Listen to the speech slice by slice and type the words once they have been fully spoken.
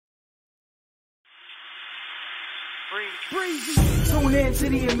Breezy. Tune in to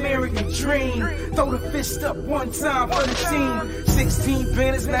the American dream. Throw the fist up one time for the team. 16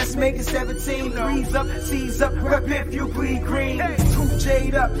 banners, let's make it 17. Breeze up, C's up, rep if you bleed green. 2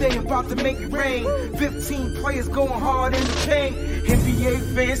 Jade up, they about to make it rain. 15 players going hard in the paint.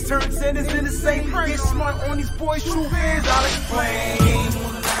 NBA fans turn centers in the same. Get smart on these boys, true fans, I'll explain. Game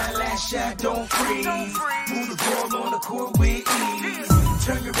on the line, last shot, don't freeze. Move the ball on the court with ease.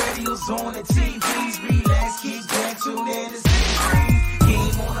 Turn your radios on and TVs. Relax, kick back, tune in to see.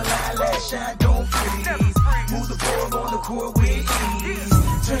 Game on the line, last shot, don't freeze. Move the ball on the court with ease.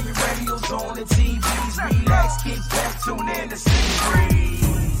 Turn your radios on and TVs. Relax, kick back, tune in to see.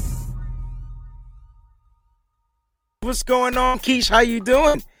 What's going on, Keish? How you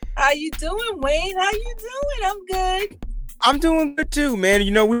doing? How you doing, Wayne? How you doing? I'm good. I'm doing good too, man.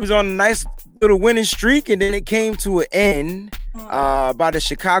 You know, we was on a nice little winning streak, and then it came to an end by the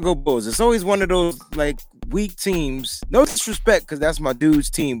Chicago Bulls. It's always one of those like weak teams. No disrespect, because that's my dude's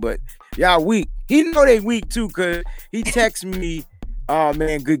team, but y'all weak. He know they weak too, because he texts me, "Oh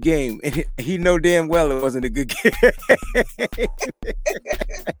man, good game," and he know damn well it wasn't a good game.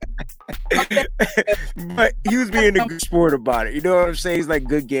 But he was being a good sport about it. You know what I'm saying? He's like,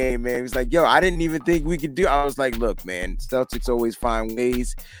 "Good game, man." He's like, "Yo, I didn't even think we could do." I was like, "Look, man, Celtics always find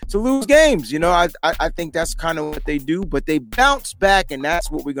ways to lose games. You know, I think that's kind of what they do, but they bounce back, and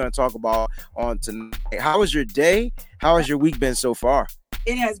that's what we're gonna talk about on tonight. How was your day? How has your week been so far?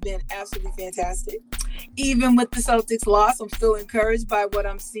 It has been absolutely fantastic. Even with the Celtics loss, I'm still encouraged by what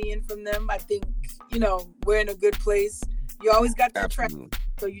I'm seeing from them. I think, you know, we're in a good place. You always got that track,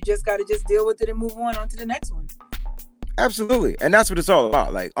 so you just got to just deal with it and move on to the next one. Absolutely. And that's what it's all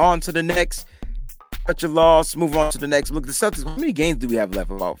about. Like, on to the next, cut your loss, move on to the next. Look, the Celtics, how many games do we have left?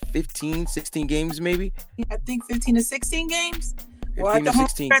 About 15, 16 games maybe? I think 15 to 16 games. 15 to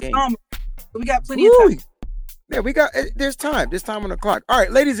 16 games. We got plenty of time. Yeah, there's time. There's time on the clock. All right,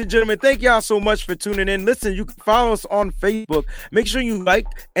 ladies and gentlemen, thank y'all so much for tuning in. Listen, you can follow us on Facebook. Make sure you like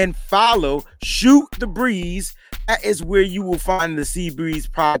and follow Shoot the Breeze. That is where you will find the Sea Breeze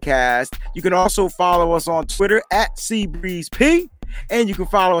podcast. You can also follow us on Twitter at SeaBreezeP. And you can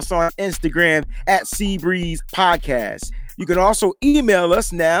follow us on Instagram at Sea Breeze Podcast. You can also email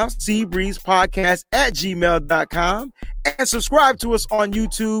us now, seabreezepodcast@gmail.com, and subscribe to us on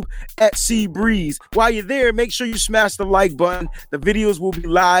YouTube at Sea Breeze. While you're there, make sure you smash the like button. The videos will be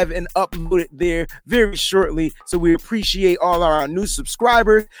live and uploaded there very shortly. So we appreciate all our new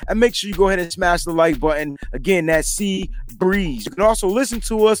subscribers, and make sure you go ahead and smash the like button. Again, that's Sea Breeze. You can also listen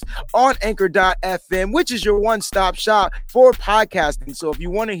to us on Anchor.fm, which is your one-stop shop for podcasting. So if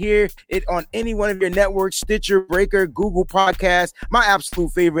you want to hear it on any one of your networks, Stitcher, Breaker, Google Podcast, my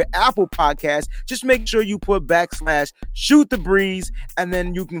absolute favorite, Apple Podcast, just make sure you put /Shoot the Breeze, and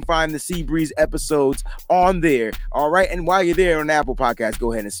then you can find the Sea Breeze episodes on there. All right. And while you're there on Apple Podcast,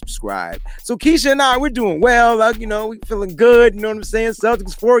 go ahead and subscribe. So Keisha and I, we're doing well. Like, you know, we feeling good. You know what I'm saying?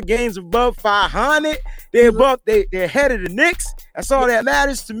 Celtics 4 games above 500. They're above, they're ahead of the Knicks. That's all that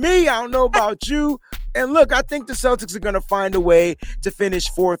matters to me. I don't know about you. And look, I think the Celtics are going to find a way to finish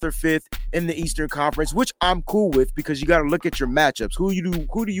 4th or 5th in the Eastern Conference, which I'm cool with, because you got to look at your matchups.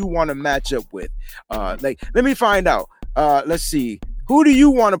 Who do you want to match up with? Let me find out. Let's see. Who do you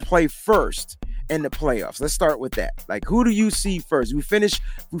want to play first in the playoffs? Let's start with that. Like, who do you see first? We finish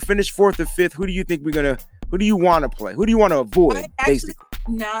 4th or 5th. Who do you think who do you want to play? Who do you want to avoid? I actually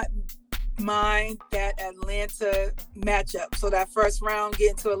not mind that Atlanta matchup. So that first round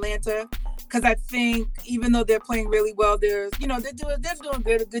getting to Atlanta, because I think even though they're playing really well, they're doing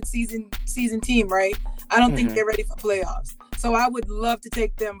good, a good season team, right? I don't think they're ready for playoffs. So I would love to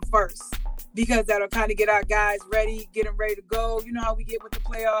take them first, because that'll kind of get our guys ready, get them ready to go. You know how we get with the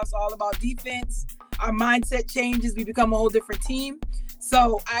playoffs, all about defense. Our mindset changes. We become a whole different team.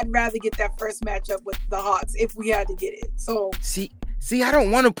 So I'd rather get that first matchup with the Hawks if we had to get it. So See, I don't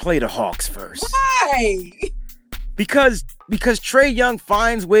want to play the Hawks first. Why? Because Trae Young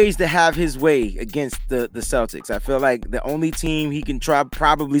finds ways to have his way against the Celtics. I feel like the only team he can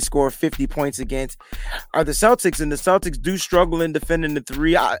probably score 50 points against are the Celtics, and the Celtics do struggle in defending the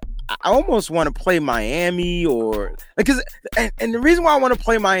three. I almost want to play Miami, or because and the reason why I want to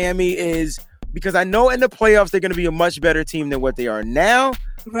play Miami is because I know in the playoffs they're going to be a much better team than what they are now.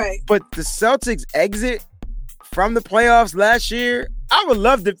 Right. But the Celtics exit from the playoffs last year, I would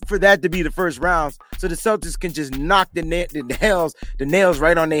love for that to be the first round, so the Celtics can just knock the nails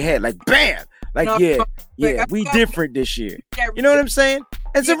right on their head, like bam, like we different this year. You know what I'm saying?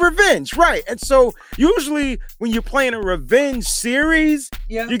 It's a revenge, right? And so usually when you're playing a revenge series,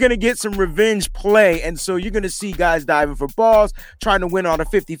 you're going to get some revenge play. And so you're going to see guys diving for balls, trying to win on the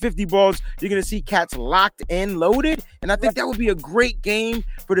 50-50 balls. You're going to see cats locked and loaded. And I think that would be a great game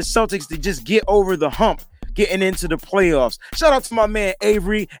for the Celtics to just get over the hump, getting into the playoffs. Shout out to my man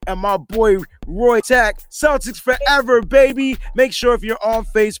Avery and my boy Roy Tack. Celtics forever, baby. Make sure if you're on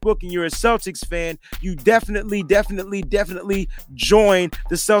Facebook and you're a Celtics fan, you definitely join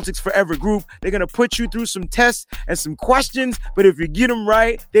the Celtics Forever group. They're going to put you through some tests and some questions, but if you get them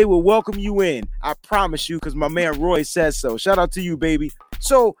right, they will welcome you in. I promise you, because my man Roy says so. Shout out to you, baby.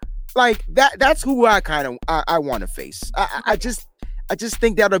 So, like, that's who I want to face. I just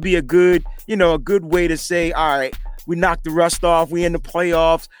think that'll be a good way to say, all right, we knocked the rust off. We in the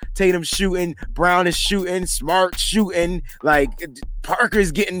playoffs. Tatum shooting, Brown is shooting, Smart shooting, like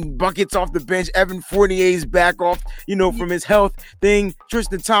Parker's getting buckets off the bench. Evan Fournier's back off, from his health thing.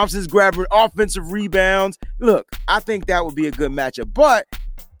 Tristan Thompson's grabbing offensive rebounds. Look, I think that would be a good matchup. But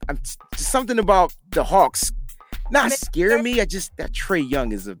something about the Hawks not scaring me. That Trae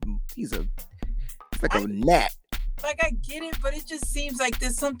Young is he's like a gnat. Like, I get it, but it just seems like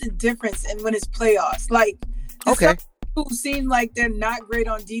there's something different when it's playoffs. Like, who seem like they're not great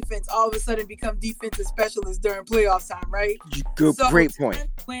on defense all of a sudden become defensive specialists during playoff time, right? Great point.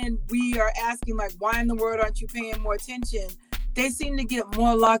 When we are asking, like, why in the world aren't you paying more attention? They seem to get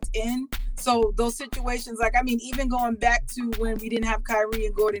more locked in. So those situations, like, I mean, even going back to when we didn't have Kyrie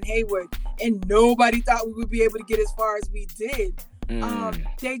and Gordon Hayward and nobody thought we would be able to get as far as we did.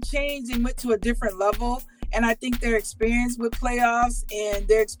 They changed and went to a different level. And I think their experience with playoffs and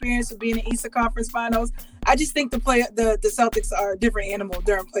their experience of being in Eastern Conference Finals, I just think the Celtics are a different animal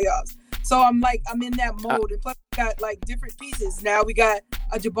during playoffs. So I'm in that mode. And plus we got like different pieces. Now we got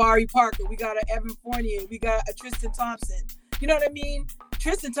a Jabari Parker, we got an Evan Fournier, we got a Tristan Thompson. You know what I mean?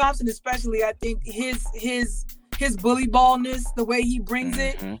 Tristan Thompson especially, I think his bully ballness, the way he brings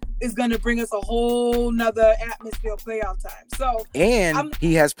it, is going to bring us a whole nother atmosphere of playoff time. So, and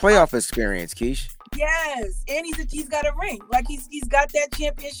he has playoff experience, Keish. Yes, and he's got a ring. Like he's got that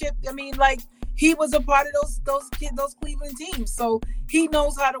championship. I mean, like he was a part of those Cleveland teams, so he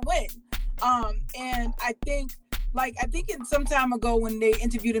knows how to win. And I think in some time ago when they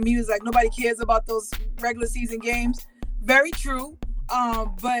interviewed him, he was like, nobody cares about those regular season games. Very true.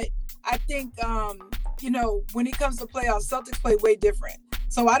 But I think when it comes to playoffs, Celtics play way different.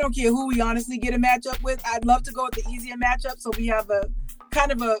 So I don't care who we honestly get a matchup with. I'd love to go with the easier matchup so we have a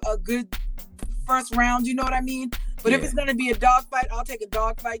kind of a good first round, you know what I mean? But if it's going to be a dogfight, I'll take a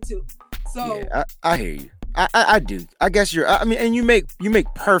dogfight too. So I hear you. I do. I guess and you make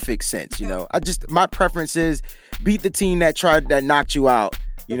perfect sense, my preference is beat the team that knocked you out.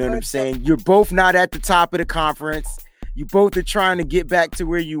 You know what I'm saying? You're both not at the top of the conference. You both are trying to get back to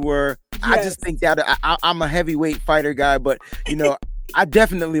where you were. Yes. I just think that I'm a heavyweight fighter guy, but I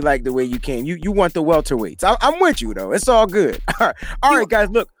definitely like the way you came. You want the welterweights. I'm with you though. It's all good. All right, guys.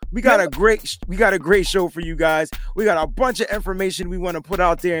 Look, we got a great show for you guys. We got a bunch of information we want to put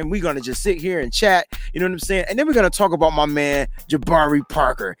out there, and we're gonna just sit here and chat. You know what I'm saying? And then we're gonna talk about my man Jabari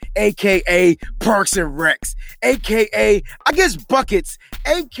Parker, aka Parks and Recs, aka I guess Buckets,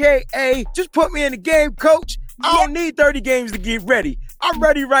 aka just put me in the game, coach. I don't need 30 games to get ready. I'm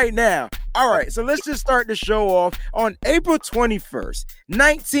ready right now. All right, so let's just start the show off. On April 21st,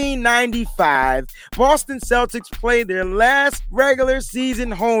 1995, Boston Celtics played their last regular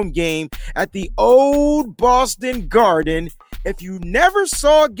season home game at the old Boston Garden. If you never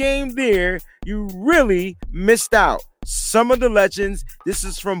saw a game there, you really missed out. Some of the legends. This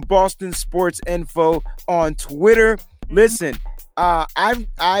is from Boston Sports Info on Twitter. Listen,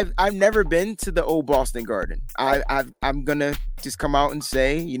 I've never been to the old Boston Garden. I'm gonna just come out and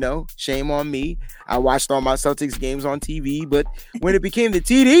say, shame on me. I watched all my Celtics games on TV, but when it became the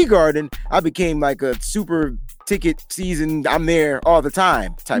TD Garden, I became like a super ticket season. I'm there all the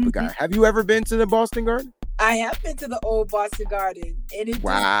time type of guy. Have you ever been to the Boston Garden? I have been to the old Boston Garden, and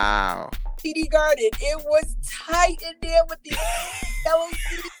TD Garden. It was tight in there with the yellow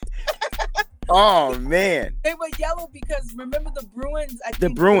seats. Oh man, they were yellow because remember the Bruins? The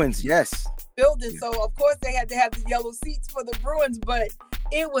Bruins, yes. Building, so of course they had to have the yellow seats for the Bruins, but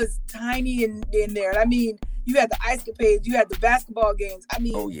it was tiny in there. I mean, you had the ice capades, you had the basketball games. I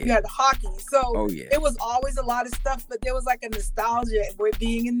mean, you had the hockey. So it was always a lot of stuff, but there was like a nostalgia with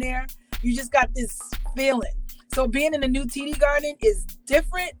being in there. You just got this feeling. So being in the new TD Garden is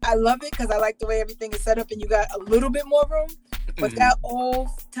different. I love it because I like the way everything is set up and you got a little bit more room. But that old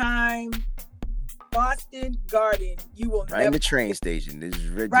time Boston Garden, you will never. In the train station. This is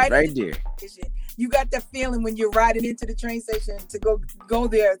right there. you got that feeling when you're riding into the train station to go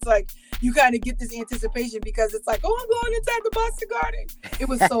there. It's like you kind of get this anticipation because it's like, oh, I'm going inside the Boston Garden. It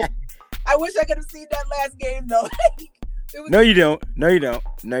was so. I wish I could have seen that last game though. No, you don't. No, you don't.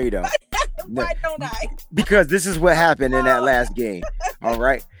 No, you don't. Why don't I? Because this is what happened in that last game. All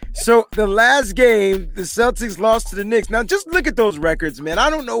right. So the last game, the Celtics lost to the Knicks. Now, just look at those records, man. I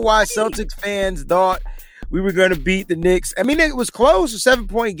don't know why Celtics fans thought we were going to beat the Knicks. I mean, it was close, a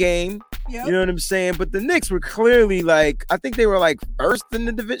 7-point game. Yep. You know what I'm saying? But the Knicks were clearly like, I think they were like first in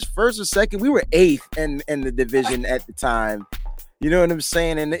the division, first or second. We were eighth in the division at the time. You know what I'm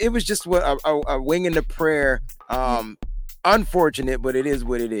saying? And it was just a wing and a prayer. Unfortunate, but it is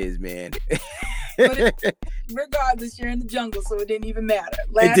what it is, man. Regardless, you're in the jungle, so it didn't even matter.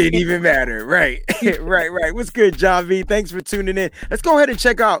 It didn't even matter. Right. right. What's good, John V? Thanks for tuning in. Let's go ahead and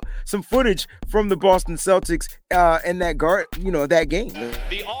check out some footage from the Boston Celtics in that game.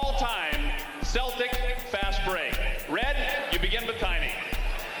 The all-time Celtic fast break. Red, you begin with Tiny.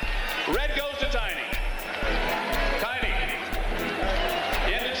 Red goes to Tiny. Tiny.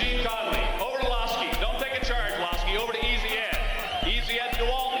 Into Gene Conley. Over to Lasky. Don't take a charge, Lasky. Over to Easy Ed. Easy Ed to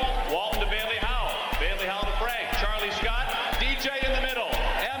Walton. Walton to Bailey Howell. Bailey Howell to Frank. Charlie Scott. DJ in the middle.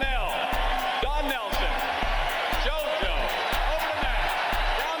 ML. Don Nelson. JoJo. Over to Matt.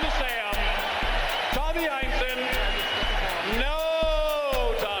 Down to Sam. Tommy Heinsohn.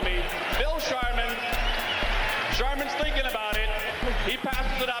 No, Tommy. Bill Sharman. Sharman's thinking about it. He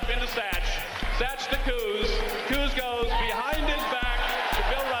passes it up into Satch. Satch to Kuz. Kuz goes behind his back to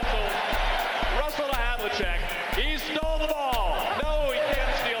Bill Russell. Russell to Havlicek. He stole the ball. No, he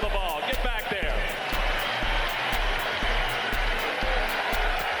can't steal the ball. Get back there.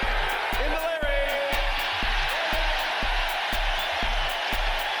 Into Larry.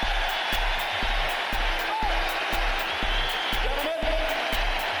 Gentlemen.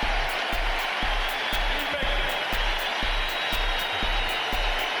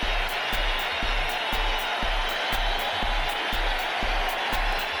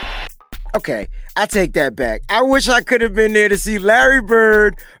 Okay, I take that back. I wish I could have been there to see Larry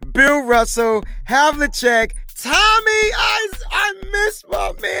Bird, Bill Russell, Havlicek, Tommy. I miss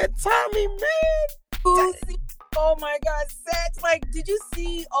my man, Tommy, man. Oh my God, Satch! Like, did you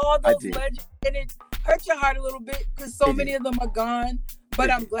see all those legends? And it hurt your heart a little bit because so many of them are gone. But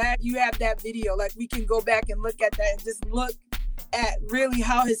I'm glad you have that video. Like, we can go back and look at that and just look at really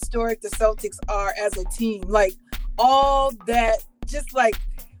how historic the Celtics are as a team. Like, all that, just like,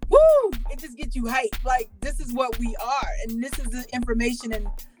 woo! It just gets you hyped. Like, this is what we are. And this is the information and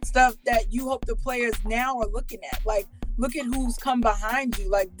stuff that you hope the players now are looking at. Like, look at who's come behind you.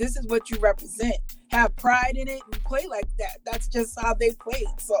 Like, this is what you represent. Have pride in it and play like that. That's just how they played.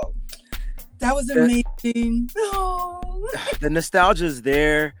 So that was amazing. The nostalgia is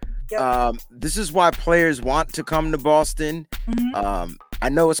there. Yep. This is why players want to come to Boston. Mm-hmm. I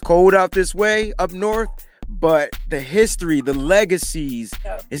know it's cold out this way up north, but the history, the legacies,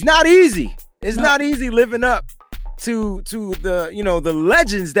 it's not easy. It's not easy living up to the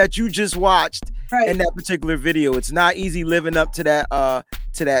legends that you just watched in that particular video. It's not easy living up to that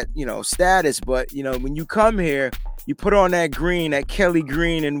status, but when you come here, you put on that green, that Kelly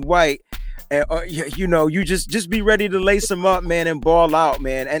green and white, and you just be ready to lace them up, man, and ball out,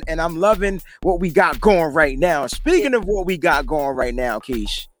 man. And I'm loving what we got going right now. Speaking of what we got going right now,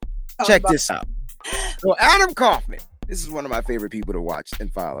 Keish, check this out. So Adam Kaufman, this is one of my favorite people to watch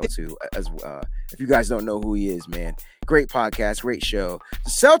and follow too. If you guys don't know who he is, man, great podcast, great show.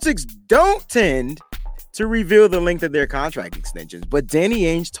 The Celtics don't tend to reveal the length of their contract extensions, but Danny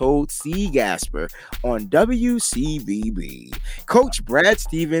Ainge told C. Gasper on WCBB. Coach Brad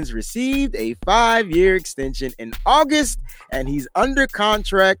Stevens received a 5-year extension in August, and he's under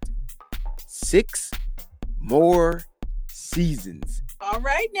contract 6 more seasons. All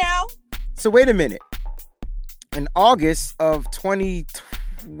right now. So wait a minute. In August of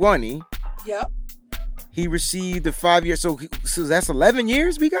 2020, he received a 5-year. So that's 11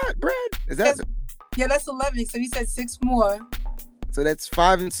 years we got, Brad? Is that? Yeah, that's 11. So he said 6 more. So that's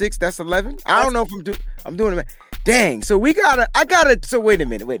 5 and 6. That's 11. I don't know if I'm doing it. Dang. So so wait a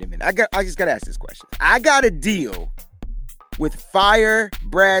minute. I just gotta ask this question. I got a deal with fire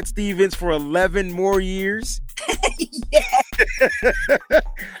Brad Stevens for 11 more years.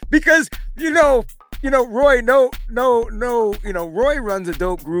 Because Roy, Roy runs a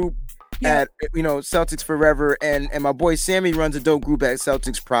dope group at Celtics Forever, and my boy Sammy runs a dope group at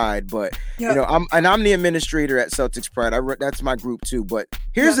Celtics Pride. But I'm the administrator at Celtics Pride. That's my group too. But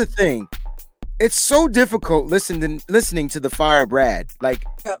here's the thing: it's so difficult listening to the Fire Brad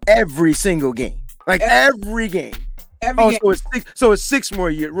every single game, every game. Every game. So it's six. So it's 6 more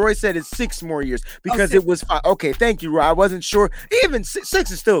years. Roy said it's 6 more years because six. it was 5. Okay, thank you, Roy. I wasn't sure. Even six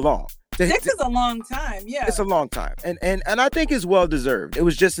is still long. 6 is a long time. Yeah, it's a long time, and I think it's well deserved. It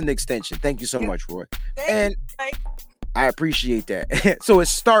was just an extension. Thank you so much, Roy. And I appreciate that. So it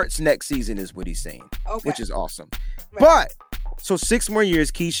starts next season, is what he's saying, which is awesome. Right. But so 6 more years,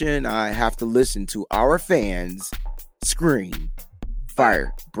 Keisha and I have to listen to our fans scream,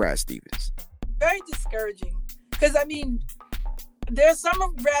 "Fire Brad Stevens." Very discouraging, because I mean, there's some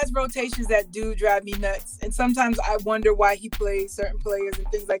of Brad's rotations that do drive me nuts, and sometimes I wonder why he plays certain players and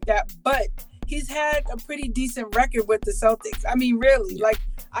things like that. But he's had a pretty decent record with the Celtics. I mean, really, like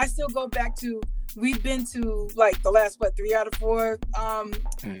I still go back to. We've been to like the last 3 out of 4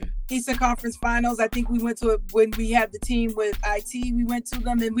 Eastern Conference Finals. I think we went to it when we had the team with IT. We went to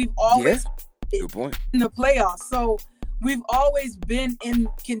them, and we've always been in the playoffs. So we've always been in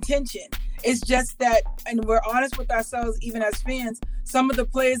contention. It's just that, and we're honest with ourselves, even as fans, some of the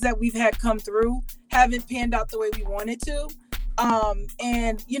players that we've had come through haven't panned out the way we wanted to.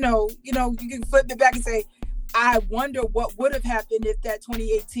 And you can flip it back and say, I wonder what would have happened if that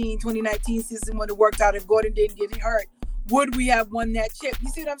 2018-2019 season would have worked out if Gordon didn't get hurt. Would we have won that chip? You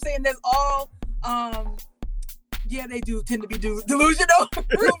see what I'm saying? There's all, they do tend to be delusional.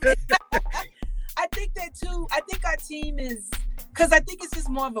 I think that too. I think our team is, because I think it's just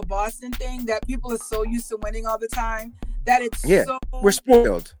more of a Boston thing that people are so used to winning all the time that it's so we're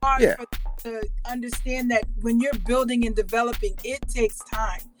spoiled. Hard to understand that when you're building and developing, it takes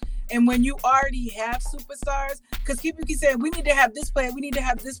time. And when you already have superstars, because people keep saying, we need to have this player, we need to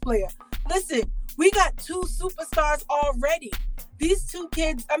have this player. Listen, we got 2 superstars already. These 2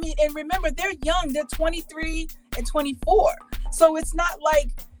 kids, I mean, and remember, they're young. They're 23 and 24. So it's not like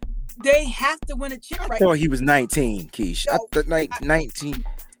they have to win a chip right now. I thought he was 19, Keish. I thought 19.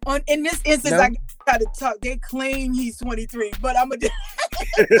 In this instance, I got to talk. They claim he's 23, but I'm a... But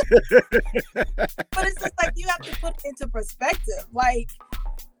it's just like, you have to put it into perspective. Like,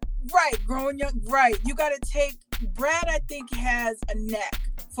 growing young, you got to take, Brad, I think, has a knack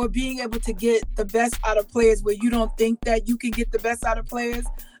for being able to get the best out of players where you don't think that you can get the best out of players.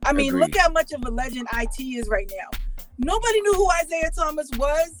 I mean, Look how much of a legend IT is right now. Nobody knew who Isaiah Thomas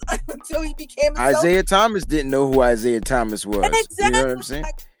was until he became Isaiah Thomas didn't know who Isaiah Thomas was. And exactly, you know what I'm saying?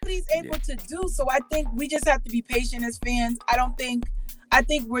 Like, what he's able to do. So I think we just have to be patient as fans. I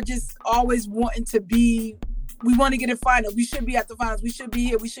think we're just always wanting to be, we want to get a final. We should be at the finals. We should be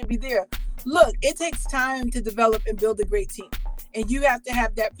here. We should be there. Look, it takes time to develop and build a great team. And you have to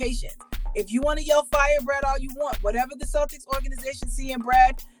have that patience. If you want to yell fire Brad all you want, whatever the Celtics organization see in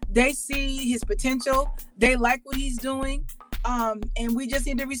Brad, they see his potential. They like what he's doing. And we just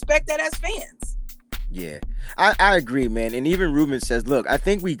need to respect that as fans. Yeah, I agree, man. And even Ruben says, look, I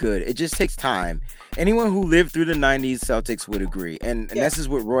think we good. It just takes time. Anyone who lived through the 90s Celtics would agree. And this is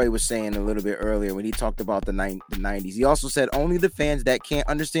what Roy was saying a little bit earlier when he talked about the 90s. He also said only the fans that can't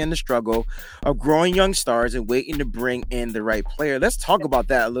understand the struggle of growing young stars and waiting to bring in the right player. Let's talk about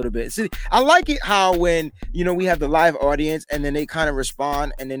that a little bit. See, I like it how when, we have the live audience and then they kind of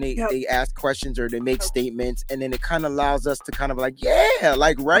respond and then they ask questions or they make statements and then it kind of allows us to kind of like,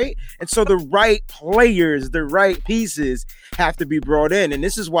 right? And so the right players, the right pieces have to be brought in. And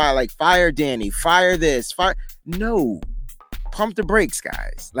this is why, like, fire Danny, fire this, no, pump the brakes,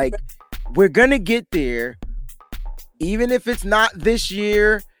 guys. Like, we're gonna get there, even if it's not this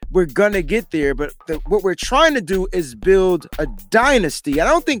year. We're gonna get there, but what we're trying to do is build a dynasty. I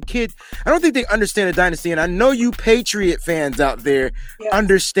don't think they understand a dynasty, and I know you Patriot fans out there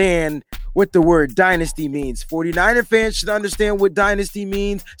understand what the word dynasty means. 49er fans should understand what dynasty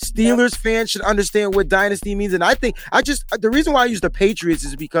means. Steelers fans should understand what dynasty means. And I think the reason why I use the Patriots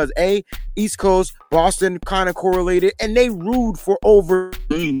is because East Coast, Boston kind of correlated, and they ruled for over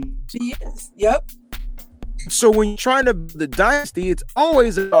years. Yep. So when you're trying to build the dynasty, it's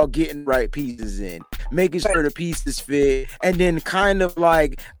always about getting right pieces in, making sure the pieces fit, and then kind of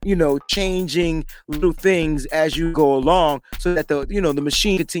like, changing little things as you go along so that the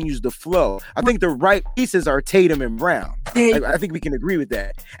machine continues to flow. I think the right pieces are Tatum and Brown. I think we can agree with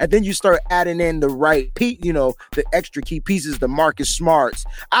that. And then you start adding in the right the extra key pieces, the Marcus Smarts.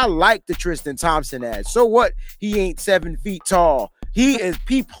 I like the Tristan Thompson ad. So what? He ain't 7 feet tall. He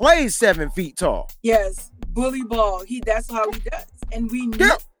plays 7 feet tall. Yes. Bully ball. That's how he does. And we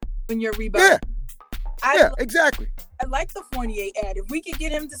know when you're rebounding. Exactly. I like the Fournier ad. If we could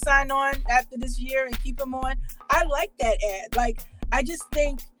get him to sign on after this year and keep him on, I like that ad. Like, I just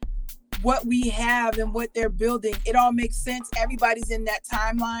think what we have and what they're building, it all makes sense. Everybody's in that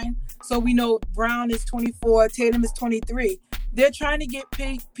timeline. So we know Brown is 24, Tatum is 23. they're trying to get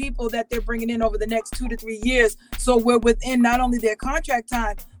people that they're bringing in over the next 2 to 3 years. So we're within not only their contract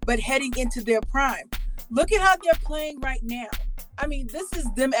time, but heading into their prime. Look at how they're playing right now. I mean, this is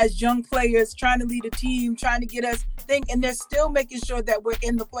them as young players trying to lead a team, trying to get us thing, and they're still making sure that we're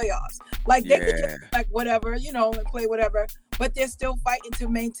in the playoffs. Like they could just like whatever, you know, and play whatever, but they're still fighting to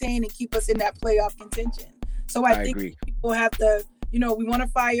maintain and keep us in that playoff contention. So I think agree. People have to, you know, we want to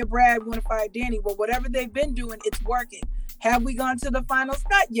fire Brad, we want to fire Danny. Well, whatever they've been doing, it's working. Have we gone to the finals?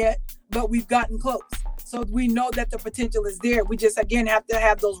 Not yet, but we've gotten close. So we know that the potential is there. We just, again, have to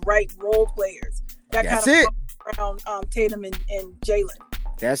have those right role players. That's it. Around Tatum and Jalen.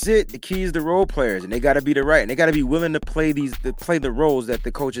 That's it. The key is the role players, and they got to be and they got to be willing to play the roles that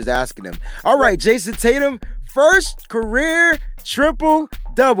the coach is asking them. All right, Jason Tatum, first career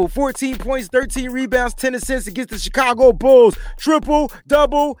triple-double, 14 points, 13 rebounds, 10 assists against the Chicago Bulls.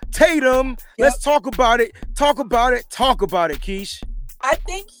 Triple-double Tatum. Yep. Let's talk about it. Talk about it, Keish. I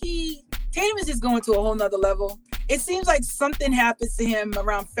think Tatum is just going to a whole nother level. It seems like something happens to him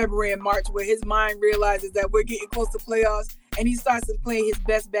around February and March where his mind realizes that we're getting close to playoffs and he starts to play his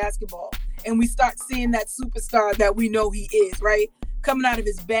best basketball. And we start seeing that superstar that we know he is, right? Coming out of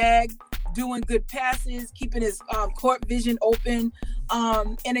his bag, doing good passes, keeping his court vision open.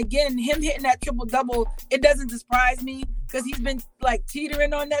 And again, him hitting that triple-double, it doesn't surprise me because he's been like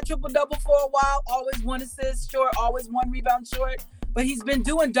teetering on that triple-double for a while. Always 1 assist short, always 1 rebound short. But he's been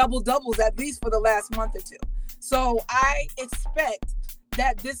doing double-doubles at least for the last month or two. So I expect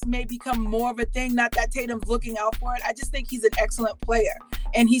that this may become more of a thing. Not that Tatum's looking out for it. I just think he's an excellent player.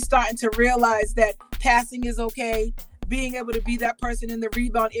 And he's starting to realize that passing is okay, being able to be that person in the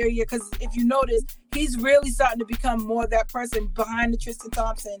rebound area. Because if you notice, he's really starting to become more that person behind the Tristan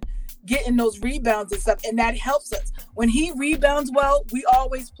Thompson, getting those rebounds and stuff. And that helps us. When he rebounds well, we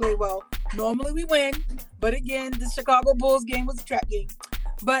always play well. Normally we win. But again, the Chicago Bulls game was a trap game.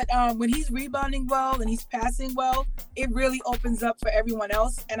 But when he's rebounding well and he's passing well, it really opens up for everyone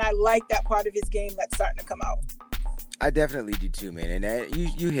else. And I like that part of his game that's starting to come out. I definitely do too, man. And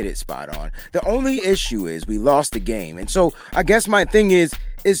you hit it spot on. The only issue is we lost the game. And so I guess my thing is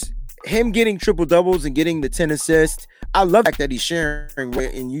him getting triple doubles and getting the 10 assists. I love the fact that he's sharing,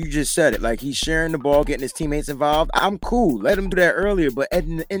 and you just said it, like he's sharing the ball, getting his teammates involved. I'm cool. Let him do that earlier. But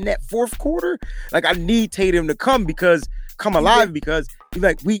in that fourth quarter, like I need Tatum to come alive because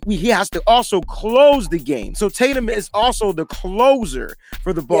like he has to also close the game. So Tatum is also the closer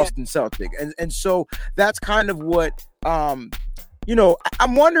for the Boston Celtics. And so that's kind of what you know,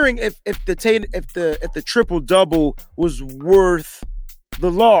 I'm wondering if the triple double was worth the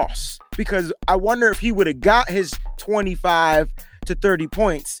loss, because I wonder if he would have got his 25 to 30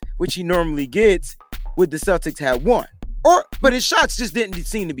 points, which he normally gets, would the Celtics have won? But his shots just didn't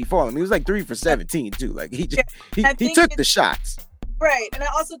seem to be falling. He was like 3 for 17 too. Like he took the shots. Right. And I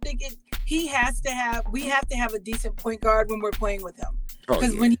also think we have to have a decent point guard when we're playing with him.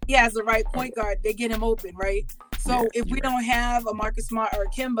 Because when he has the right point guard, they get him open, right? So if we don't have a Marcus Smart or a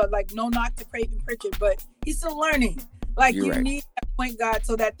Kemba, like no knock to Creighton Pritchard, but he's still learning. Like you need that point guard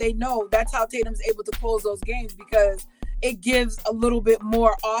so that they know. That's how Tatum's able to close those games, because it gives a little bit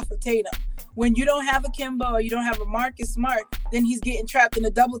more off of Tatum. When you don't have a Kemba or you don't have a Marcus Smart, then he's getting trapped in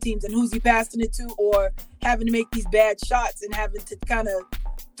the double teams, and who's he passing it to, or having to make these bad shots and having to kind of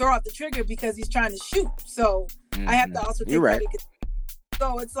throw out the trigger because he's trying to shoot. So I have to also take that.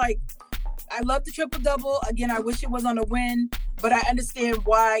 So it's like, I love the triple-double. Again, I wish it was on a win, but I understand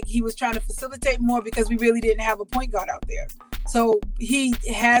why he was trying to facilitate more, because we really didn't have a point guard out there. So he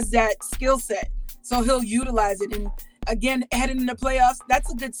has that skill set, so he'll utilize it. And again, heading in the playoffs,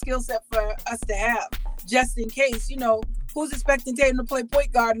 that's a good skill set for us to have, just in case. You know, who's expecting Tatum to play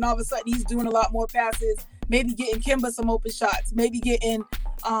point guard, and all of a sudden he's doing a lot more passes, maybe getting Kemba some open shots, maybe getting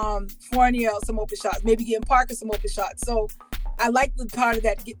Fournier some open shots, maybe getting Parker some open shots. So I like the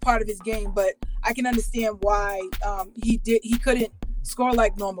part of his game, but I can understand why he couldn't score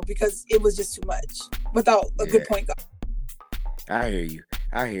like normal, because it was just too much without a good point guard. I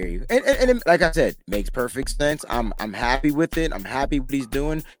hear you. And like I said, makes perfect sense. I'm happy with it. I'm happy what he's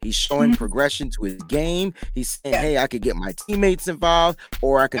doing. He's showing progression to his game. He's saying, hey, I could get my teammates involved,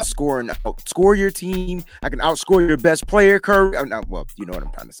 or I can score and outscore your team. I can outscore your best player, Curry. Well, you know what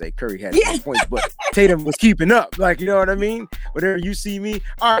I'm trying to say. Curry had some points, but Tatum was keeping up. Like, you know what I mean? Whenever you see me.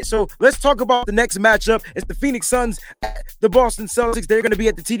 All right, so let's talk about the next matchup. It's the Phoenix Suns at the Boston Celtics. They're going to be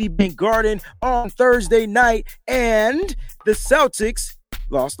at the TD Bank Garden on Thursday night, and the Celtics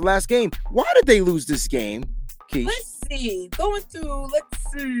lost the last game. Why did they lose this game, Keish? Let's see.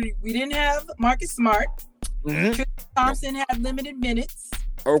 We didn't have Marcus Smart. Tristan Thompson had limited minutes.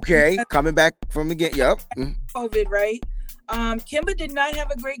 Okay, coming back from again. Yep. COVID, right? Kemba did not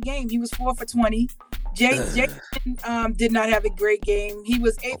have a great game. He was 4 for 20. Jason did not have a great game. He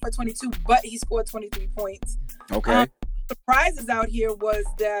was 8 for 22, but he scored 23 points. Okay. Surprises out here was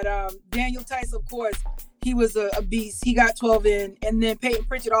that Daniel Tice, of course, he was a beast. He got 12 in, and then Peyton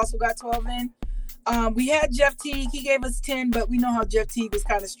Pritchard also got 12 in. We had Jeff Teague. He gave us 10, but we know how Jeff Teague was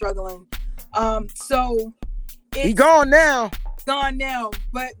kind of struggling. So he gone now.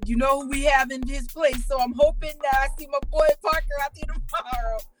 But you know who we have in his place. So I'm hoping that I see my boy Parker out there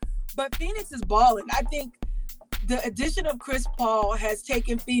tomorrow. But Phoenix is balling. I think the addition of Chris Paul has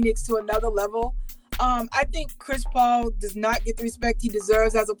taken Phoenix to another level. I think Chris Paul does not get the respect he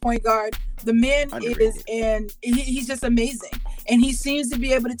deserves as a point guard. The man is, and he's just amazing. And he seems to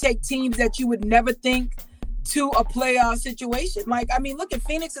be able to take teams that you would never think to a playoff situation. Like, I mean, look at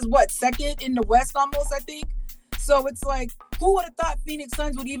Phoenix is second in the West almost, I think. So it's like, who would have thought Phoenix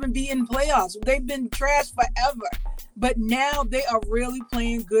Suns would even be in playoffs? They've been trashed forever. But now they are really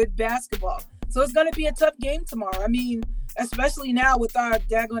playing good basketball. So it's going to be a tough game tomorrow. I mean, especially now with our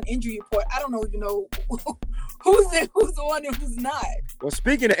daggone injury report. I don't even know who's on and who's not. Well,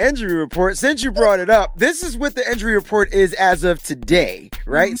 speaking of injury report, since you brought it up, this is what the injury report is as of today,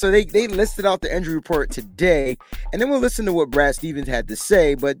 right? Mm-hmm. So they listed out the injury report today, and then we'll listen to what Brad Stevens had to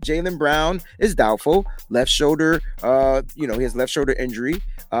say. But Jaylen Brown is doubtful, left shoulder, he has left shoulder injury.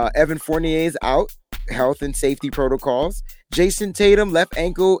 Evan Fournier is out, health and safety protocols. Jason Tatum, left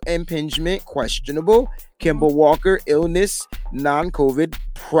ankle impingement, questionable. Kemba Walker, illness, non-COVID,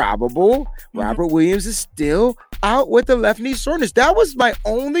 probable. Robert Williams is still out with the left knee soreness. That was my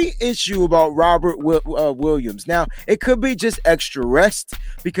only issue about Robert Williams. Now, it could be just extra rest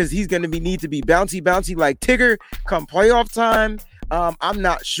because he's going to need to be bouncy like Tigger come playoff time. I'm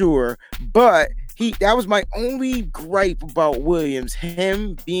not sure, but that was my only gripe about Williams,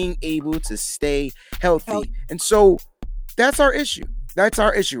 him being able to stay healthy. And so that's our issue. That's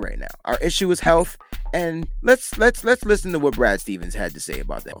our issue right now. Our issue is health. And let's listen to what Brad Stevens had to say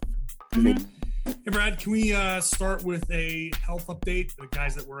about that. Mm-hmm. Hey, Brad, can we start with a health update? The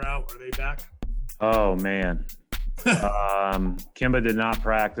guys that were out, are they back? Oh, man. Kemba did not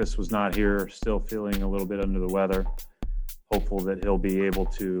practice, was not here, still feeling a little bit under the weather. Hopeful that he'll be able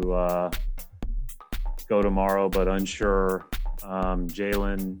to go tomorrow, but unsure.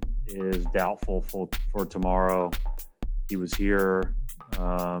 Jaylen is doubtful for tomorrow. He was here.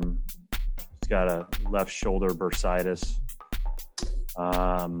 He's got a left shoulder bursitis.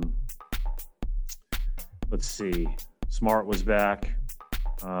 Let's see. Smart was back.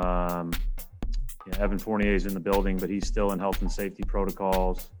 Evan Fournier is in the building, but he's still in health and safety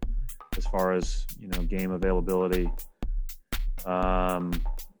protocols as far as game availability. And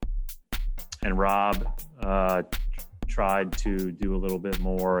Rob tried to do a little bit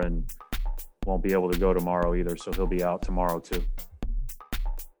more and won't be able to go tomorrow either, so he'll be out tomorrow too.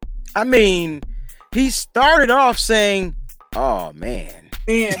 I mean, he started off saying, "Oh man,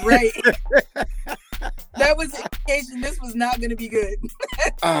 right." That was the indication this was not going to be good.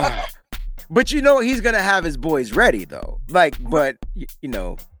 But he's going to have his boys ready though. But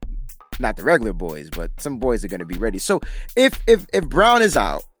not the regular boys, but some boys are going to be ready. So if Brown is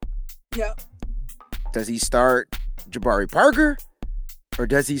out, yeah, does he start Jabari Parker or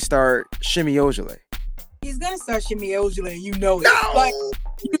does he start Shimi Ojale? He's going to start Shimi Ojale, and No!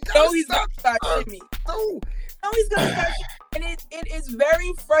 He's going to start Shimi. No, he's going to start Shimi. And it is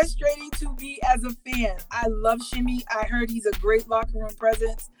very frustrating to be as a fan. I love Shimi. I heard he's a great locker room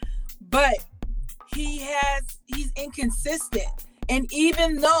presence, but he's inconsistent. And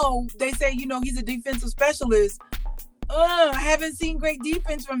even though they say, he's a defensive specialist, I haven't seen great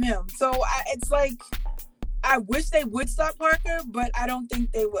defense from him. So it's like, I wish they would stop Parker, but I don't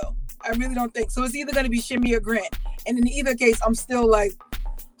think they will. I really don't think. So it's either going to be Shimi or Grant. And in either case, I'm still like,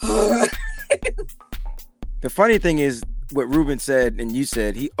 The funny thing is what Ruben said and you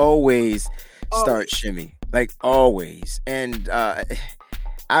said, he always starts Shimi, like always. And I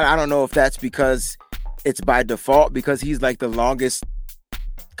don't know if that's because it's by default because he's like the longest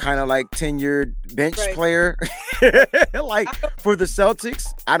kind of like tenured bench player like for the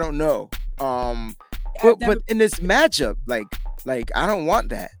Celtics. I don't know. But in this matchup, like I don't want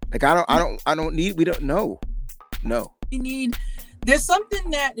that. Like we don't know. No. There's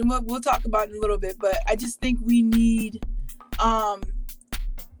something that, and we'll talk about in a little bit, but I just think we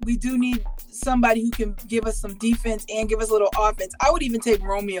do need somebody who can give us some defense and give us a little offense. I would even take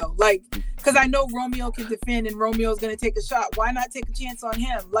Romeo, because I know Romeo can defend and Romeo's going to take a shot. Why not take a chance on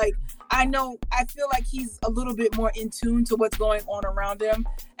him? I feel like he's a little bit more in tune to what's going on around him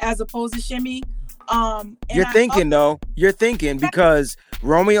as opposed to Shimi. You're thinking because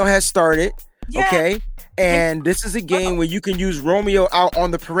Romeo has started, okay? And this is a game where you can use Romeo out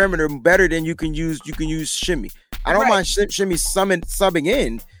on the perimeter better than you can use Shimmy. I don't mind Shimmy subbing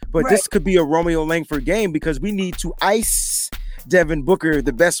in, but this could be a Romeo Langford game because we need to ice Devin Booker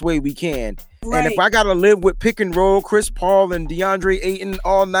the best way we can. And if I gotta live with pick and roll, Chris Paul and DeAndre Ayton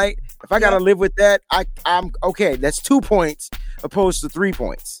all night, if I gotta live with that, I'm okay. That's 2 points opposed to 3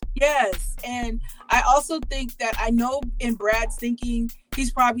 points. Yes, and I also think that I know in Brad's thinking,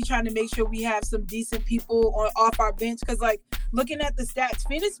 he's probably trying to make sure we have some decent people off our bench. Because, like, looking at the stats,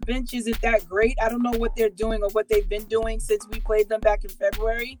 Phoenix bench isn't that great. I don't know what they're doing or what they've been doing since we played them back in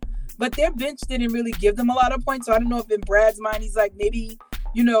February. But their bench didn't really give them a lot of points. So I don't know if in Brad's mind, he's like, maybe,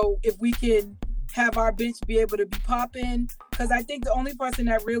 if we can have our bench be able to be popping. Because I think the only person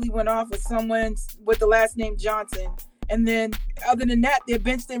that really went off was someone with the last name Johnson. And then other than that, their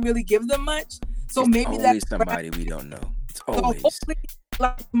bench didn't really give them much. So maybe that's somebody we don't know. It's always. So hopefully,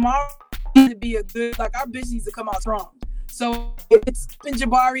 like, tomorrow needs to be a good, like, our bench needs to come out strong. So if it's been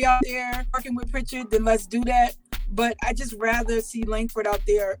Jabari out there working with Pritchard, then let's do that. But I just rather see Langford out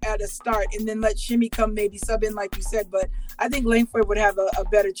there at a start and then let Shimmy come maybe sub in like you said. But I think Langford would have a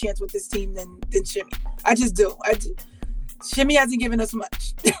better chance with this team than Shimmy. I just do. Shimmy hasn't given us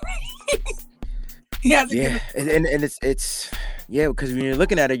much. He hasn't given us and it's because when you're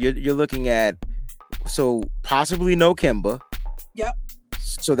looking at it, you're looking at possibly no Kemba. Yep.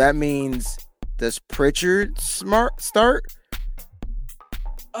 So that means does Pritchard start?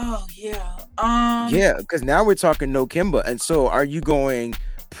 Oh yeah. Yeah, because now we're talking no Kemba, and so are you going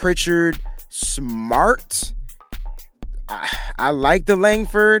Pritchard, Smart? I like the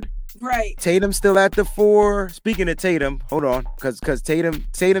Langford. Right. Tatum still at the 4. Speaking of Tatum, hold on, because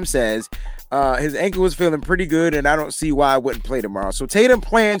Tatum says his ankle was feeling pretty good, and I don't see why I wouldn't play tomorrow. So Tatum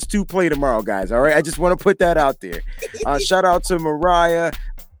plans to play tomorrow, guys. All right, I just want to put that out there. Shout out to Mariah.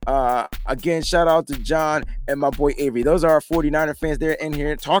 Again, shout out to John and my boy Avery. Those are our 49er fans. They're in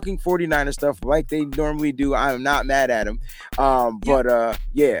here talking 49er stuff like they normally do. I am not mad at them. But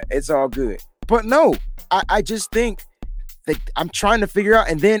it's all good. But no, I just think that I'm trying to figure out.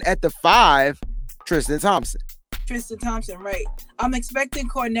 And then at the 5, Tristan Thompson, right. I'm expecting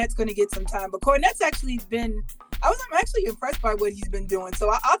Cornette's going to get some time, but Cornette's actually been, I'm actually impressed by what he's been doing.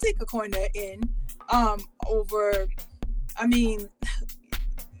 So I'll take a Cornette in over, I mean,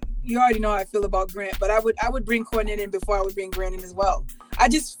 you already know how I feel about Grant, but I would bring Cornette in before I would bring Grant in as well. I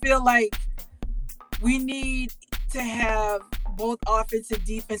just feel like we need to have both offense and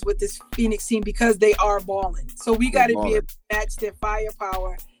defense with this Phoenix team because they are balling. So we got to be able to match their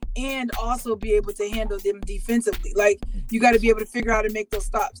firepower and also be able to handle them defensively. Like, you got to be able to figure out how to make those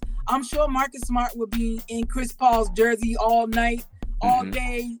stops. I'm sure Marcus Smart will be in Chris Paul's jersey all night, all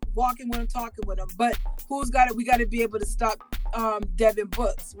day, walking with him, talking with him. But we got to be able to stop Devin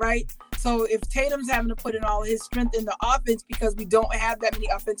Books, right? So if Tatum's having to put in all his strength in the offense because we don't have that many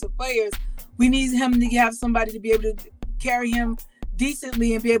offensive players, we need him to have somebody to be able to carry him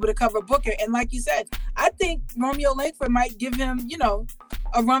decently and be able to cover Booker. And like you said, I think Romeo Langford might give him,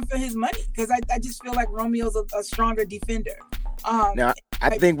 a run for his money because I just feel like Romeo's a stronger defender. Now,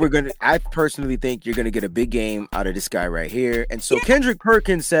 I personally think you're going to get a big game out of this guy right here. And so Kendrick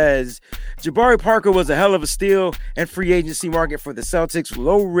Perkins says, Jabari Parker was a hell of a steal and free agency market for the Celtics.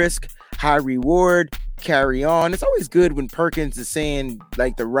 Low risk, high reward, carry on. It's always good when Perkins is saying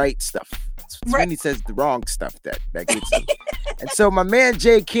like the right stuff. It's when he says the wrong stuff that gets him. And so my man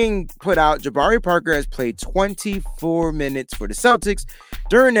Jay King put out, Jabari Parker has played 24 minutes for the Celtics.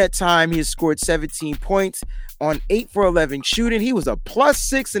 During that time, he has scored 17 points on 8 for 11 shooting. He was a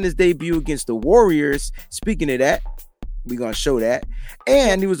 +6 in his debut against the Warriors. Speaking of that, we're going to show that.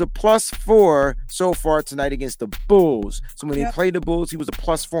 And he was a +4 so far tonight against the Bulls. So when he played the Bulls, he was a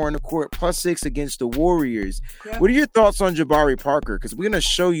 +4 in the court, +6 against the Warriors. What are your thoughts on Jabari Parker? Because we're going to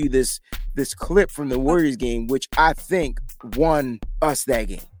show you this clip from the Warriors game, which I think won us that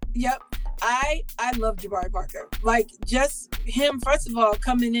game. Yep. I love Jabari Parker. Like, just him, first of all,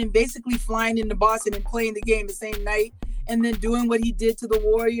 coming in, basically flying into Boston and playing the game the same night, and then doing what he did to the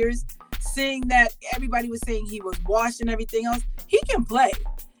Warriors, seeing that everybody was saying he was washed and everything else. He can play.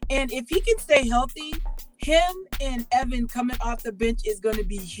 And if he can stay healthy, him and Evan coming off the bench is going to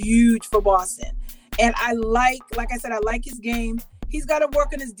be huge for Boston. And I like I said, I like his game. He's got to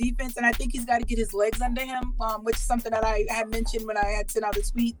work on his defense, and I think he's got to get his legs under him, which is something that I had mentioned when I had sent out the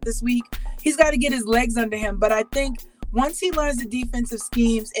tweet this week. He's got to get his legs under him. But I think once he learns the defensive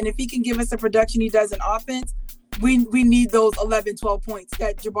schemes, and if he can give us the production he does in offense, we need those 11, 12 points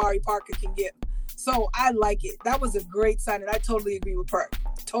that Jabari Parker can give. So I like it. That was a great sign, and I totally agree with Perk.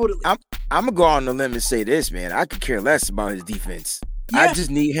 Totally. I'm going to go on the limb and say this, man. I could care less about his defense. I just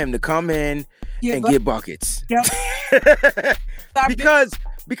need him to come in and get buckets. Yep.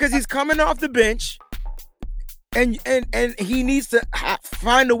 because he's coming off the bench. And he needs to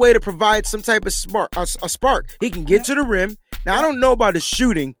find a way to provide some type of a spark. He can get to the rim. Now, I don't know about his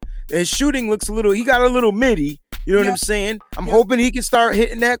shooting. His shooting looks he got a little midi. You know what I'm saying? I'm hoping he can start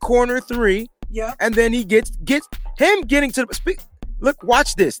hitting that corner three. Yeah. And then he gets him getting to the look,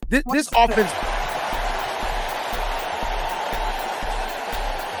 watch this. This offense.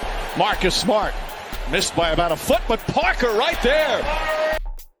 Marcus Smart missed by about a foot, but Parker right there.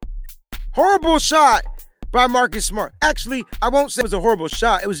 Horrible shot by Marcus Smart. Actually, I won't say it was a horrible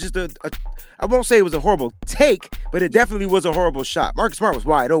shot. It was just I won't say it was a horrible take, but it definitely was a horrible shot. Marcus Smart was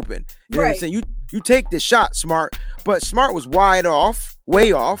wide open. You know what I'm saying? You take the shot, Smart, but Smart was way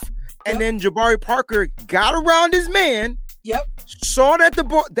off. And then Jabari Parker got around his man. Yep. Saw that the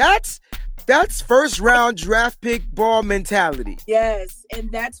ball. That's first round draft pick ball mentality. Yes,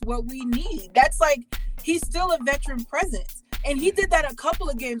 and that's what we need. That's like, he's still a veteran presence. And he did that a couple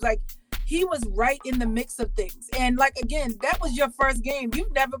of games. Like, he was right in the mix of things. And like, again, that was your first game.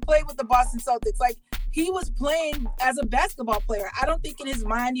 You've never played with the Boston Celtics. Like, he was playing as a basketball player. I don't think in his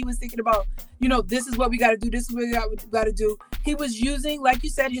mind he was thinking about, this is what we got to do. This is what we got to do. He was using, like you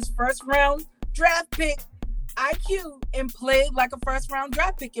said, his first round draft pick IQ and played like a first round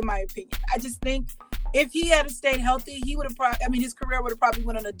draft pick, in my opinion. I just think if he had stayed healthy, he would have his career would have probably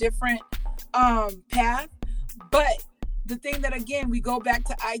went on a different path. But the thing that, again, we go back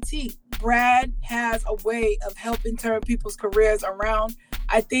to IT. Brad has a way of helping turn people's careers around.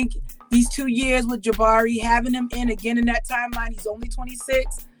 I think these 2 years with Jabari, having him in again in that timeline, he's only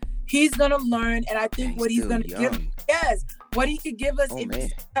 26. He's going to learn, and I think what he's going to give, what he could give us if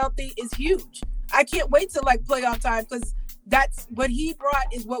he's healthy is huge. I can't wait till playoff time, because that's what he brought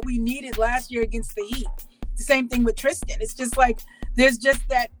is what we needed last year against the Heat. The same thing with Tristan. It's just there's just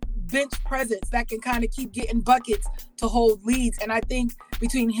that bench presence that can kind of keep getting buckets to hold leads. And I think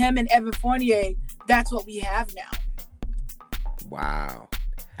between him and Evan Fournier, that's what we have now. Wow.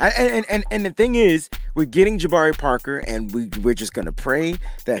 And the thing is, we're getting Jabari Parker, and we're just going to pray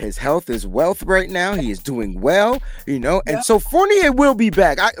that his health is wealth right now. He is doing well, and so Fournier will be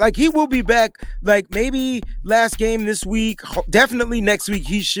back. He will be back, maybe last game this week, definitely next week.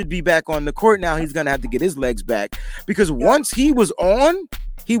 He should be back on the court. Now he's going to have to get his legs back, because once he was on,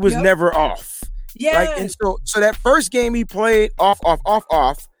 he was never off. Yeah. And so that first game he played off.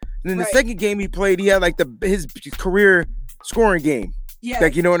 And then the second game he played, he had his career scoring game. Yeah.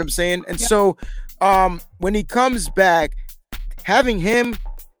 You know what I'm saying? And so when he comes back, having him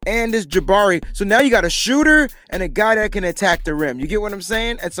and this Jabari, so now you got a shooter and a guy that can attack the rim. You get what I'm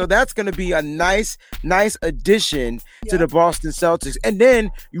saying? And so that's going to be a nice addition to the Boston Celtics. And then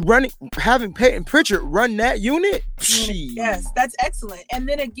having Peyton Pritchard run that unit. Yes, that's excellent. And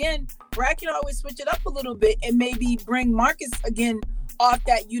then again, Brad can always switch it up a little bit and maybe bring Marcus again off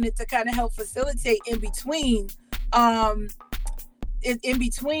that unit to kind of help facilitate in between. In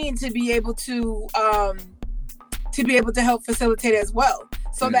between to be able to help facilitate as well.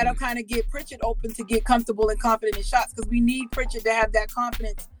 So that'll kind of get Pritchard open to get comfortable and confident in shots, because we need Pritchard to have that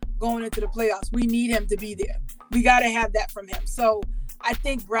confidence going into the playoffs. We need him to be there. We got to have that from him. So I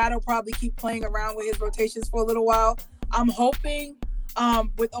think Brad will probably keep playing around with his rotations for a little while. I'm hoping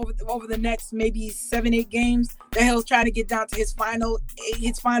with over the next maybe 7-8 games that he'll try to get down to his final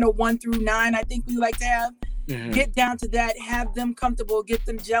 1 through 9. I think we like to have. Get down to that, have them comfortable, get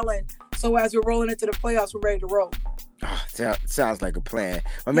them gelling. So as we're rolling into the playoffs, we're ready to roll. Oh, sounds like a plan.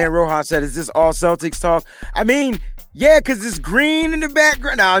 My man Rohan said, "Is this all Celtics talk?" I mean, yeah, because it's green in the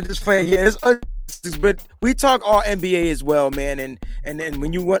background. No, I'm just playing. Yeah, but we talk all NBA as well, man. And then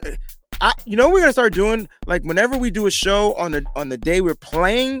when you want, we're gonna start doing whenever we do a show on the day we're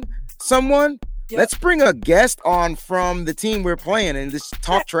playing someone. Yep. Let's bring a guest on from the team we're playing and just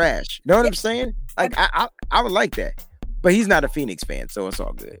talk trash. You know what I'm saying? I would like that, but he's not a Phoenix fan, so it's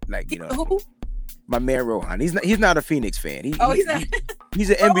all good. Who? My man Rohan, he's not a Phoenix fan. He's not.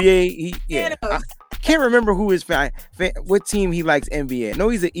 He's an NBA. I can't remember who his what team he likes NBA. No,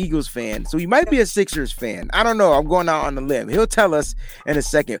 he's an Eagles fan, so he might be a Sixers fan. I don't know. I'm going out on a limb. He'll tell us in a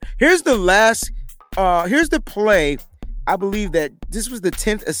second. Here's the play. I believe that this was the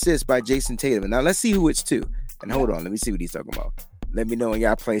 10th assist by Jason Tatum. Now let's see who it's to. And hold on, let me see what he's talking about. Let me know when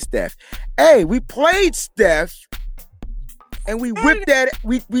y'all play Steph. Hey, we played Steph, and we whipped that.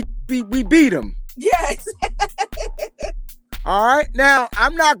 We beat him. Yes. All right. Now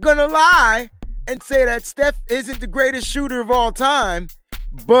I'm not gonna lie and say that Steph isn't the greatest shooter of all time,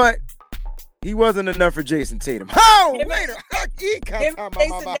 but he wasn't enough for Jason Tatum. Oh, later. That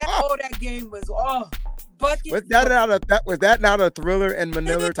game was bucket. Was that not a Thriller and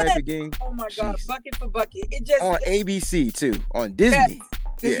Manila type of game? Oh my God, Jeez. bucket for bucket. It just On ABC too, on Disney.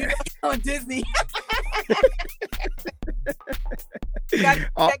 Yes, Yeah. on Disney.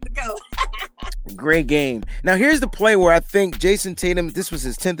 Technical. Great game. Now here's the play where I think Jason Tatum, this was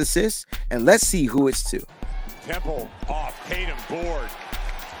his 10th assist, and let's see who it's to. Temple off, Tatum board,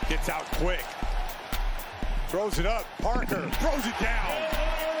 gets out quick, throws it up, Parker throws it down.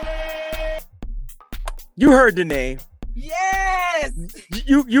 You heard the name. Yes.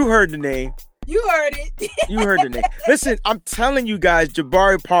 You heard the name. You heard it. You heard the name. Listen, I'm telling you guys,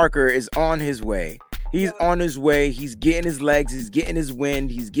 Jabari Parker is on his way. He's on his way. He's getting his legs. He's getting his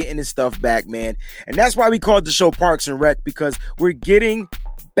wind. He's getting his stuff back, man. And that's why we called the show Parks and Rec, because we're getting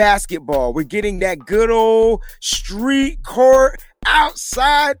basketball. We're getting that good old street court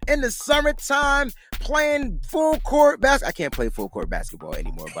outside in the summertime playing full court basketball. I can't play full court basketball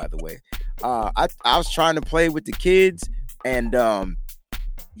anymore, by the way. I was trying to play with the kids, and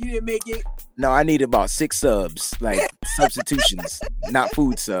you didn't make it. No, I need about 6 subs, like substitutions, not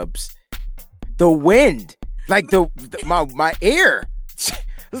food subs. The wind, like my ear. It's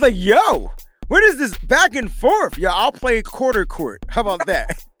like, yo, what is this back and forth? Yeah, I'll play quarter court. How about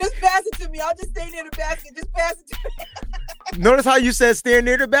that? Just pass it to me. I'll just stay near the basket. Just pass it to me. Notice how you said stay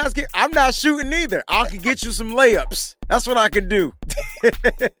near the basket? I'm not shooting either. I can get you some layups. That's what I can do.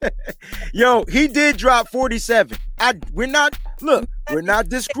 Yo, he did drop 47. We're not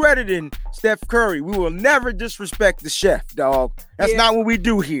discrediting Steph Curry. We will never disrespect the chef, dog. That's not what we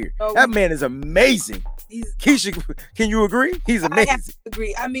do here. That man is amazing. Keisha, can you agree? He's amazing. I have to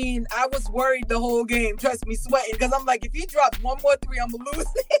agree. I mean, I was worried the whole game. Trust me, sweating, because I'm like, if he drops one more 3, I'm gonna lose.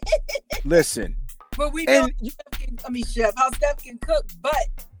 Listen, but we know Chef, how Steph can cook, but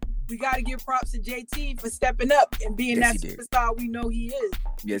we got to give props to JT for stepping up and being that superstar we know he is.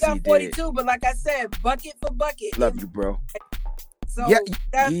 Yes, he got 42, but like I said, bucket for bucket. Love you, bro. So yeah,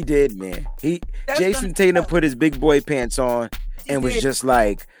 he did, man. Jason Tatum put his big boy pants on and was just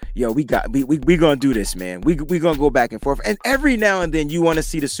like, yo, we gonna do this, man. We gonna go back and forth. And every now and then you want to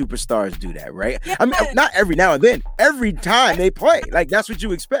see the superstars do that, right? Yeah, I mean, not every now and then, every time they play. Like, that's what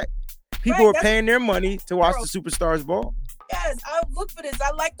you expect. People are paying their money to watch the superstars ball. Yes, I look for this.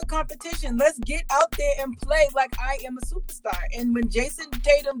 I like the competition. Let's get out there and play like I am a superstar. And when Jason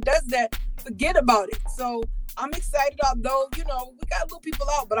Tatum does that, forget about it. So I'm excited, although, we got little people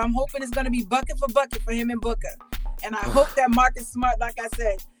out, but I'm hoping it's going to be bucket for bucket for him and Booker. And I hope that Marcus Smart, like I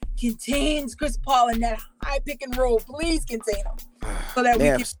said, contains Chris Paul in that high pick and roll. Please contain him so that we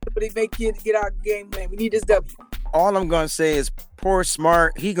can make kids get our game win. We need this W. All I'm going to say is poor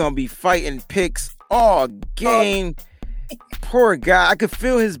Smart. He going to be fighting picks all game. Poor guy. I could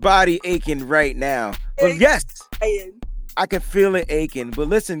feel his body aching right now. But yes, I can feel it aching. But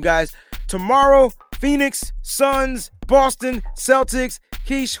listen, guys, tomorrow, Phoenix, Suns, Boston, Celtics.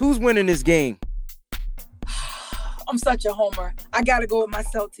 Keish, who's winning this game? I'm such a homer. I got to go with my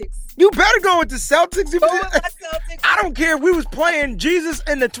Celtics. You better go with the Celtics. Go with my Celtics. I don't care if we was playing Jesus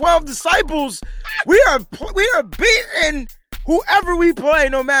and the 12 disciples. We are beating whoever we play,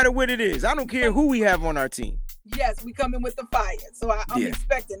 no matter what it is. I don't care who we have on our team. Yes, we coming with the fire. So I'm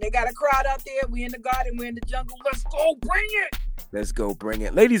expecting. They got a crowd out there. We in the garden. We're in the jungle. Let's go. Bring it. Let's go. Bring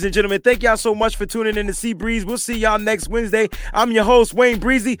it. Ladies and gentlemen, thank y'all so much for tuning in to Sea Breeze. We'll see y'all next Wednesday. I'm your host, Wayne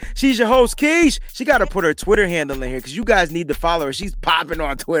Breezy. She's your host, Keish. She got to put her Twitter handle in here because you guys need to follow her. She's popping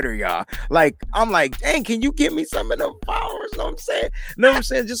on Twitter, y'all. I'm like, dang, can you give me some of them followers? Know what I'm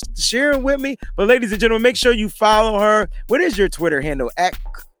saying? Just share them with me. But ladies and gentlemen, make sure you follow her. What is your Twitter handle? At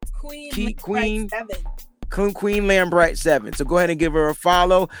Queen 7. Queen Lambright 7. So go ahead and give her a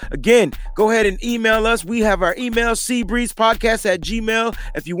follow. Again, go ahead and email us. We have our email, seabreezepodcast@gmail.com.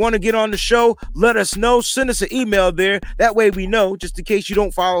 If you want to get on the show, let us know. Send us an email there. That way we know, just in case you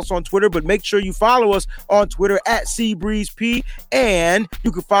don't follow us on Twitter, but make sure you follow us on Twitter at SeaBreezeP, and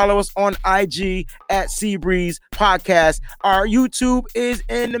you can follow us on IG at SeaBreezePodcast. Our YouTube is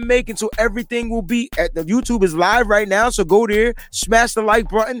in the making, so everything will be at the YouTube is live right now. So go there, smash the like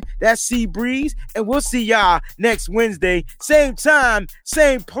button. That's Sea Breeze, and we'll see y'all next Wednesday, same time,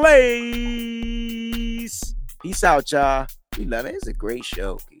 same place. Peace out, y'all. We love it. It's a great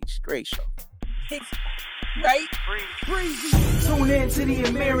show. Great show. Right? Breezy. Tune in to the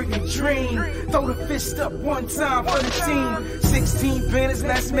American dream. Throw the fist up one time for the team. 16 banners,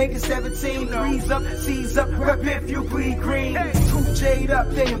 let's make it 17. Breeze up, seize up, rep if you bleed green. 2 Jade up,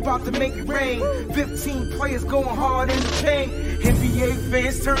 they about to make it rain. 15 players going hard in the paint. NBA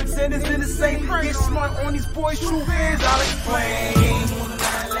fans turn centers in the same. Get smart on these boys, true fans, I'll explain. Game on the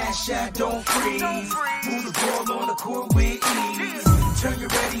line, last shot, don't freeze. Move the ball on the court with ease. Turn your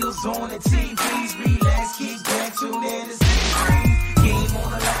radios on and TVs. Relax, kick back, tune in to C3. Game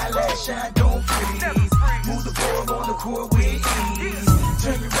on the line, last shot, don't freeze. Move the ball on the court with ease.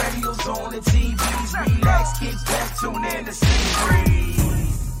 Turn your radios on and TVs. Relax, kick back, tune in to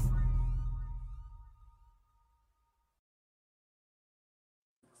C3.